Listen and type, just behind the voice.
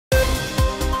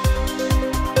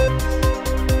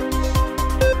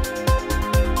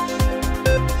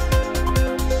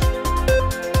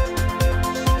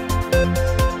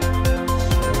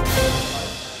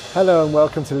Hello and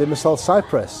welcome to Limassol,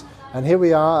 Cyprus. And here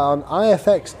we are on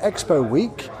IFX Expo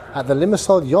Week at the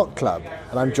Limassol Yacht Club.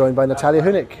 And I'm joined by Natalia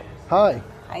Hunik. Hi.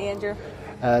 Hi, Andrew.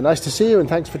 Nice to see you and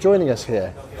thanks for joining us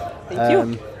here. Thank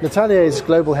you. Natalia is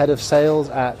Global Head of Sales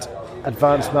at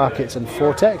Advanced Markets and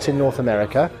Fortex in North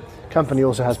America. The company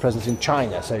also has presence in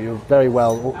China, so you're very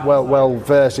well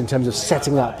versed in terms of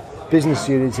setting up business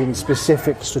units in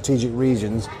specific strategic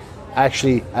regions,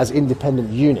 actually as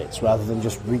independent units rather than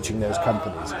just reaching those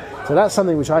companies. So that's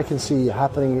something which I can see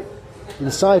happening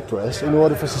in Cyprus in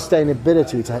order for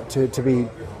sustainability to be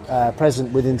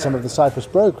present within some of the Cyprus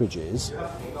brokerages.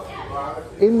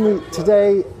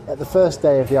 Today, at the first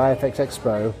day of the IFX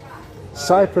Expo,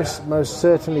 Cyprus most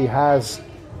certainly has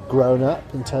grown up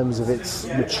in terms of its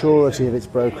maturity of its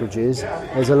brokerages.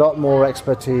 There's a lot more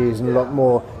expertise and a lot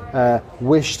more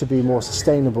wish to be more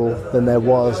sustainable than there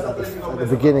was at the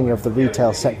beginning of the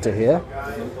retail sector here.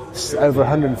 Over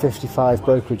 155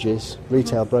 brokerages,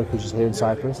 retail brokerages here in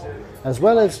Cyprus, as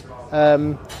well as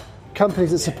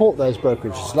companies that support those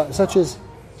brokerages, such as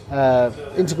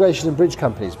integration and bridge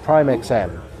companies,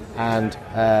 PrimeXM and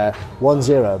 10,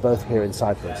 both here in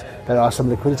Cyprus. There are some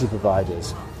liquidity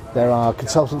providers. There are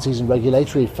consultancies and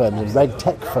regulatory firms and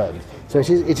regtech firms. So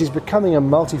it is becoming a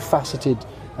multifaceted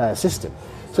system.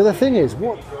 So the thing is,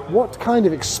 what kind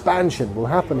of expansion will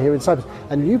happen here in Cyprus?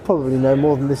 And you probably know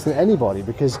more than this than anybody,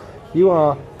 because you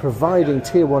are providing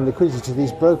tier one liquidity to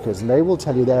these brokers, and they will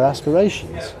tell you their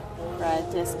aspirations. Right,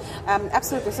 yes,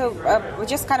 absolutely. So we're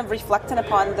just kind of reflecting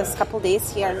upon this couple of days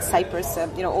here in Cyprus,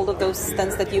 all of those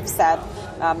things that you've said,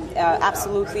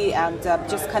 absolutely, and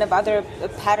just kind of other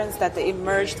patterns that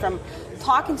emerged from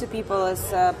talking to people.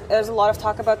 There's a lot of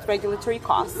talk about regulatory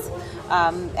costs.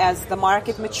 As the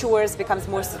market matures, becomes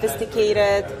more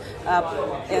sophisticated,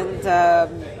 and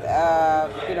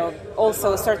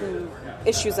also certain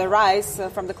issues arise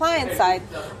from the client side,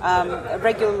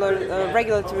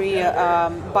 regulatory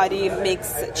body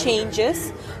makes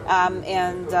changes,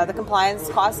 and the compliance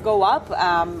costs go up,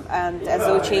 and as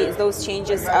those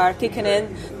changes are kicking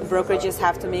in, the brokerages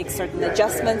have to make certain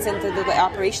adjustments into the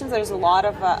operations. There's a lot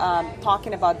of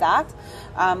talking about that,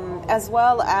 as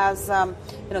well as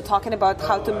talking about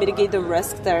how to mitigate the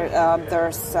risk.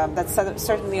 That's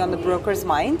certainly on the broker's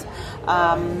mind.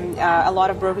 A lot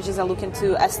of brokerages are looking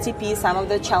to STP some of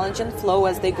the challenge and flow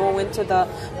as they go into the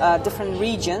different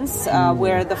regions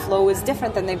where the flow is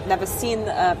different and they've never seen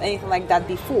anything like that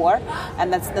before,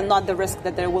 and that's not the risk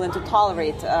that they're willing to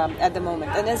tolerate at the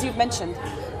moment. And as you've mentioned,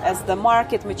 as the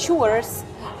market matures,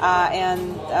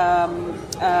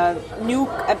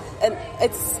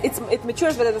 it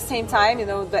matures, but at the same time,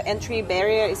 the entry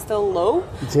barrier is still low.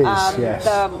 It is, yes.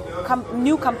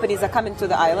 New companies are coming to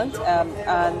the island,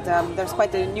 and there's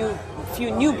quite a few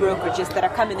new brokerages that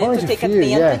are coming in to take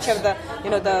advantage of the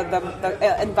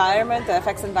environment, the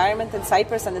FX environment in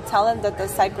Cyprus, and the talent that the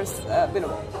Cyprus,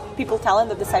 people talent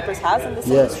that the Cyprus has in this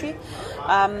industry.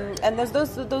 And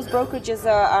those brokerages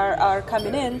are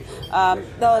coming in.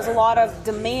 There's a lot of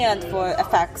demand for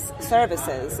FX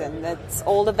services, and it's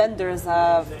all the vendors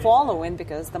are following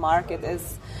because the market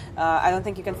is. I don't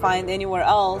think you can find anywhere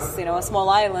else, a small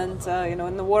island,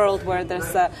 in the world where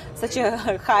there's such a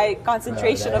high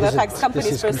concentration of FX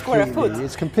companies per square foot.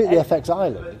 It's completely FX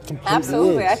island.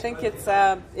 Absolutely, I think it is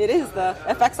the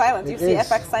FX island. You see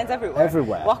FX signs everywhere.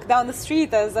 Everywhere. Walk down the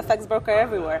street, there's FX broker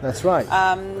everywhere. That's right.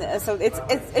 So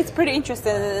it's pretty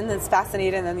interesting and it's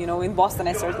fascinating. And in Boston,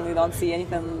 I certainly don't see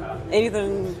anything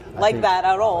like that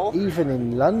at all. Even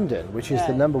in London, which is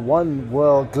the number one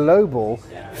world global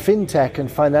fintech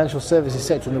and financial services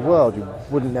sector in the world, you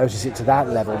wouldn't notice it to that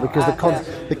level because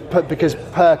because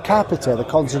per capita the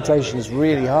concentration is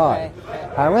really high. Right.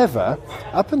 However,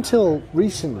 up until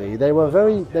recently, they were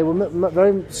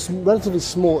relatively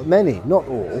small. Many, not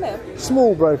all,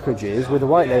 small brokerages with a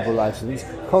white label license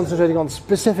concentrating on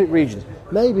specific regions.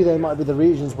 Maybe they might be the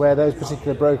regions where those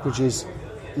particular brokerages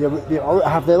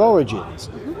have their origins,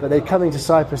 but they're coming to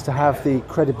Cyprus to have the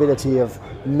credibility of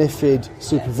MiFID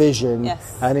supervision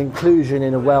and inclusion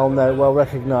in a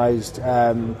well-recognised,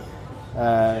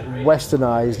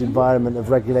 westernized environment of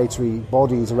regulatory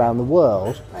bodies around the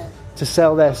world to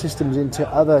sell their systems into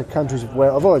other countries of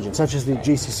origin, such as the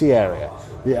GCC area,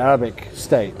 the Arabic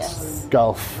states,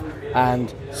 Gulf,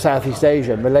 and Southeast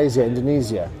Asia, Malaysia,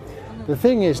 Indonesia. The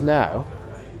thing is now,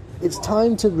 it's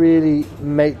time to really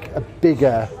make a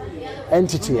bigger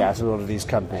entity out of a lot of these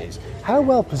companies. How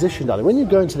well positioned are they? When you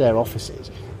go into their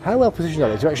offices, how well positioned are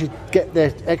they to actually get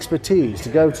their expertise to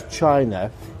go to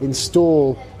China,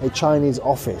 install a Chinese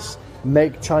office,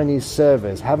 make Chinese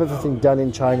servers, have everything done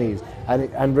in Chinese,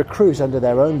 and recruit under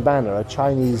their own banner a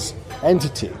Chinese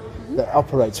entity that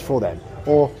operates for them?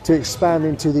 or to expand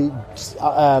into the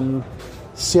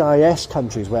CIS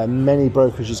countries where many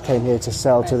brokerages came here to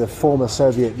sell to the former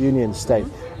Soviet Union state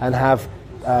and have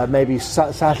maybe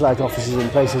satellite offices in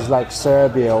places like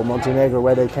Serbia or Montenegro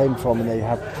where they came from, and they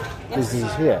have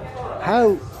businesses here.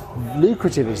 How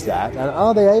lucrative is that, and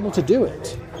are they able to do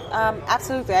it?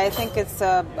 Absolutely. I think it's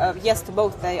yes to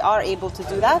both. They are able to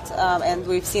do that, and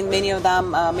we've seen many of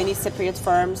them, many Cypriot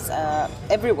firms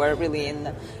everywhere, really, in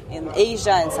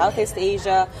Asia and Southeast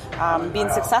Asia, being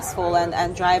successful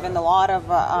and driving a lot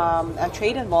of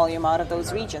trade and volume out of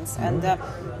those regions. And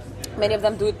many of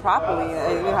them do it properly.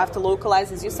 You have to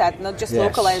localize, as you said, not just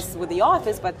localize with the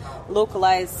office, but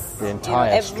localize the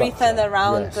entire everything structure.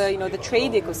 around the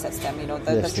trade ecosystem,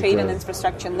 the trade and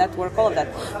infrastructure network, all of that.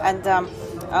 And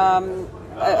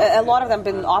a lot of them have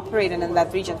been operating in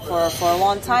that region for a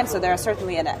long time, so they are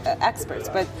certainly experts.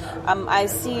 But I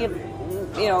see,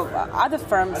 other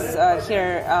firms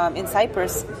here in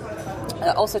Cyprus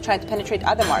also trying to penetrate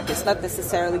other markets, not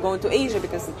necessarily going to Asia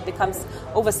because it becomes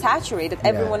oversaturated.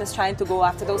 Everyone is trying to go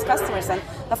after those customers, and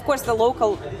of course the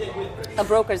local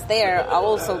brokers there are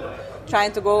also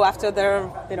trying to go after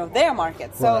their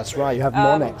market. So, well, that's right. You have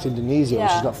Monex Indonesia,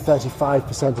 which has got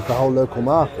 35% of the whole local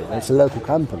market, and it's a local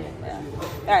company. Yeah.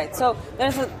 All right, so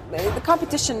the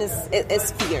competition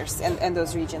is fierce in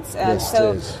those regions, and yes,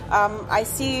 so it is. I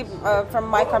see from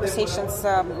my conversations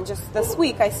just this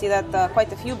week, I see that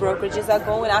quite a few brokerages are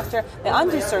going after the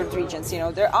underserved regions.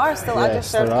 There are still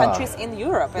underserved countries in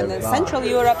Europe, and in Central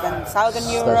Europe, and Southern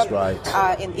Europe,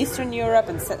 in Eastern Europe,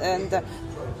 and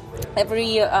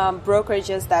every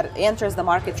brokerages that enters the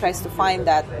market tries to find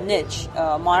that niche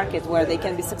market where they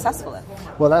can be successful in.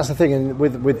 Well, that's the thing, and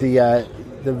with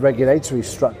the regulatory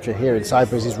structure here in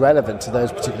Cyprus is relevant to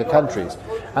those particular countries.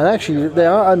 And actually, they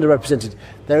are underrepresented.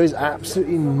 There is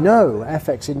absolutely no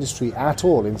FX industry at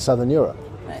all in Southern Europe.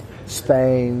 Right.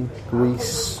 Spain,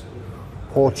 Greece,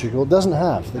 Portugal does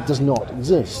not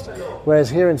exist.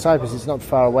 Whereas here in Cyprus, it's not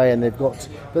far away, and they've got...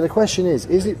 But the question is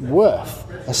it worth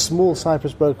a small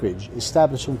Cyprus brokerage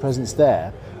establishing presence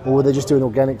there, or would they just do an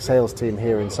organic sales team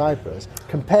here in Cyprus,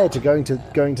 compared to going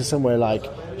to somewhere like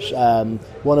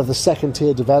one of the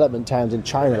second-tier development towns in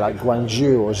China, like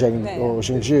Guangzhou or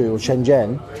Zhengzhou or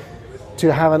Shenzhen,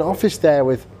 to have an office there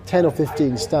with 10 or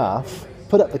 15 staff,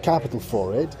 put up the capital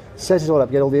for it, set it all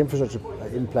up, get all the infrastructure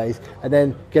in place, and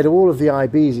then get all of the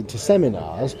IBs into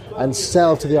seminars and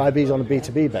sell to the IBs on a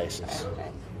B2B basis.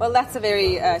 Well, that's a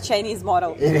very Chinese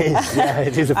model. It is, yeah,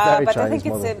 it is a very but Chinese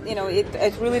model. But I think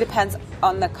it really depends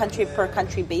on the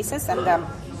country basis, and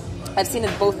I've seen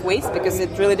it both ways because it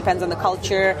really depends on the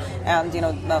culture and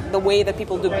the way that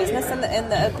people do business in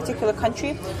the particular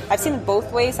country. I've seen it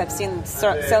both ways. I've seen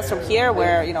sales from here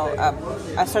where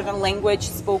a certain language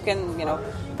spoken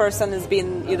person is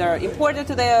being either imported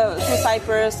to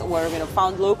Cyprus or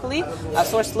found locally,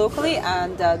 sourced locally,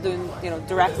 and doing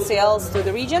direct sales to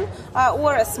the region,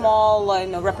 or a small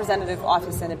representative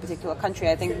office in a particular country.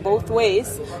 I think both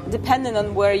ways, depending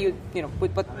on where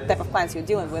with what type of clients you're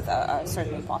dealing with, are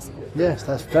certainly possible. Yes,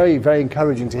 that's very, very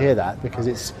encouraging to hear that, because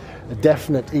it's a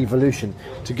definite evolution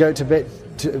to go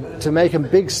to make a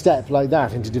big step like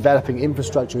that into developing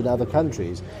infrastructure in other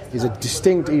countries is a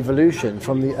distinct evolution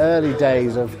from the early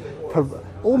days of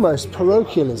almost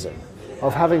parochialism,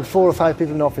 of having 4 or 5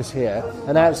 people in office here,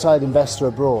 an outside investor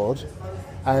abroad,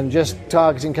 and just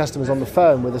targeting customers on the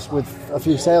phone with a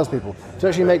few salespeople. To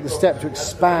actually make the step to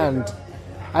expand.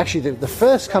 Actually, the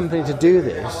first company to do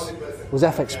this was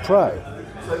FX Pro,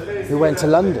 who went to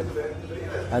London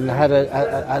and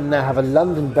now have a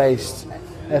London-based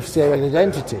FCA regulated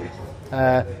entity,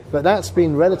 but that's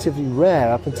been relatively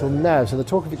rare up until now. So the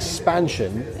talk of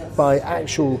expansion by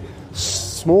actual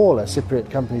smaller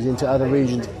Cypriot companies into other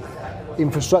regions,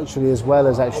 infrastructurally as well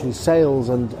as actually sales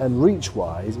and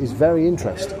reach-wise, is very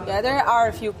interesting. Yeah, there are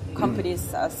a few companies,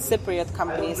 Cypriot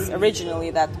companies,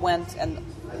 originally that went and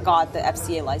got the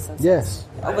FCA license. Yes.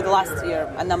 Over the last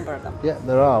year, a number of them. Yeah,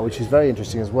 there are, which is very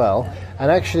interesting as well. And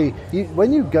actually,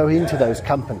 when you go into those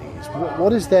companies,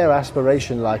 what is their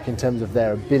aspiration like in terms of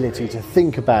their ability to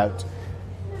think about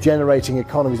generating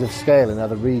economies of scale in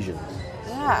other regions?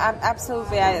 Yeah,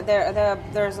 absolutely.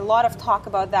 There's a lot of talk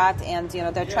about that, and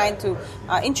they're trying to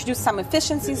introduce some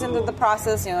efficiencies into the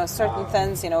process. Certain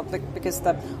things, because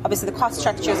obviously the cost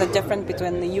structures are different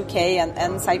between the UK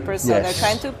and Cyprus. So they're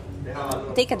trying to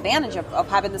take advantage of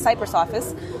having the Cyprus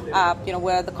office,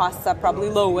 where the costs are probably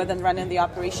lower than running the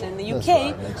operation in the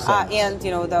UK, and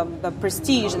the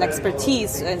prestige and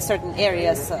expertise in certain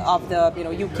areas of the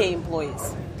UK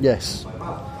employees. Yes,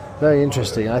 very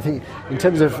interesting. I think in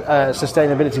terms of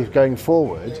sustainability going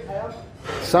forward,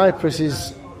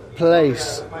 Cyprus's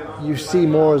place you see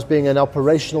more as being an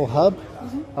operational hub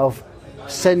of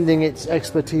sending its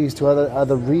expertise to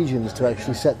other regions to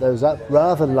actually set those up,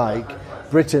 rather like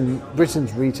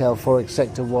Britain's retail forex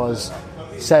sector was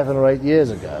 7 or 8 years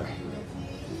ago.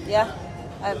 Yeah,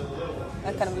 I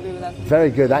kind of agree with that. Very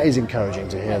good. That is encouraging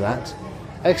to hear that.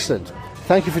 Excellent.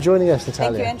 Thank you for joining us,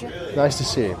 Natalia. Thank you, Andrew. Nice to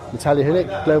see you. Natalia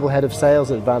Hunick, Global Head of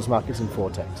Sales at Advanced Markets and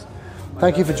Fortex.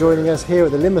 Thank you for joining us here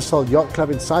at the Limassol Yacht Club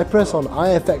in Cyprus on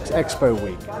IFX Expo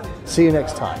Week. See you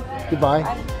next time. Goodbye.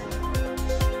 Bye.